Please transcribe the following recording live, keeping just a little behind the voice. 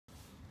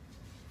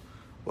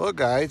Well,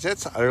 guys,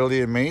 that's utterly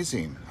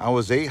amazing. I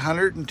was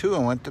 802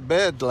 and went to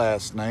bed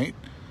last night.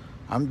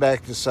 I'm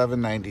back to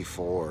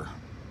 794.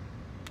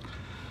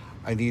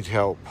 I need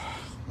help.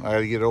 I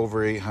gotta get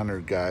over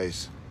 800,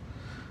 guys.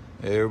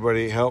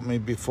 Everybody help me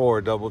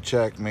before. Double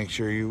check. Make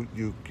sure you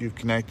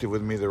connected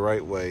with me the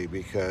right way,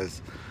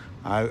 because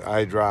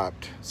I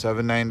dropped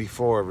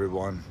 794,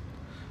 everyone.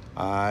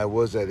 I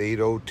was at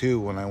 802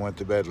 when I went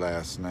to bed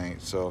last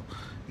night. So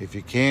if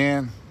you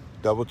can,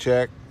 double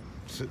check.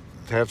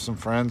 Have some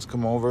friends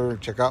come over,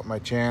 check out my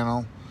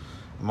channel.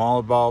 I'm all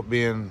about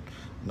being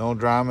no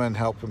drama and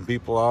helping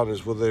people out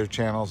as with their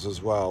channels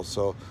as well.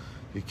 So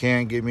if you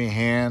can, give me a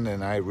hand,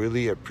 and I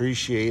really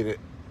appreciate it,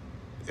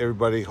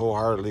 everybody,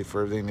 wholeheartedly,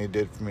 for everything they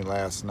did for me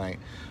last night.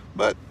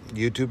 But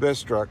YouTube has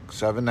struck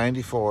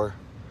 794.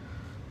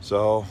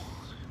 So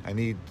I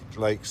need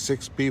like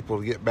 6 people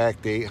to get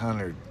back to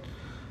 800.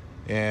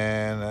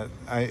 And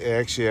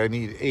I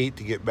need 8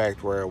 to get back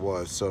to where I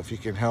was. So if you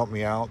can help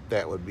me out,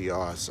 that would be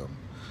awesome.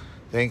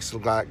 Thanks a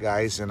lot,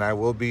 guys, and I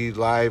will be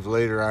live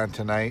later on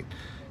tonight,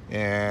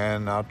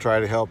 and I'll try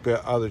to help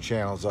other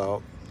channels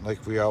out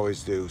like we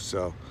always do.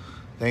 So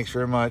thanks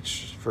very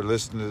much for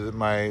listening to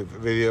my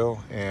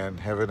video, and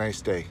have a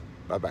nice day.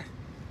 Bye-bye.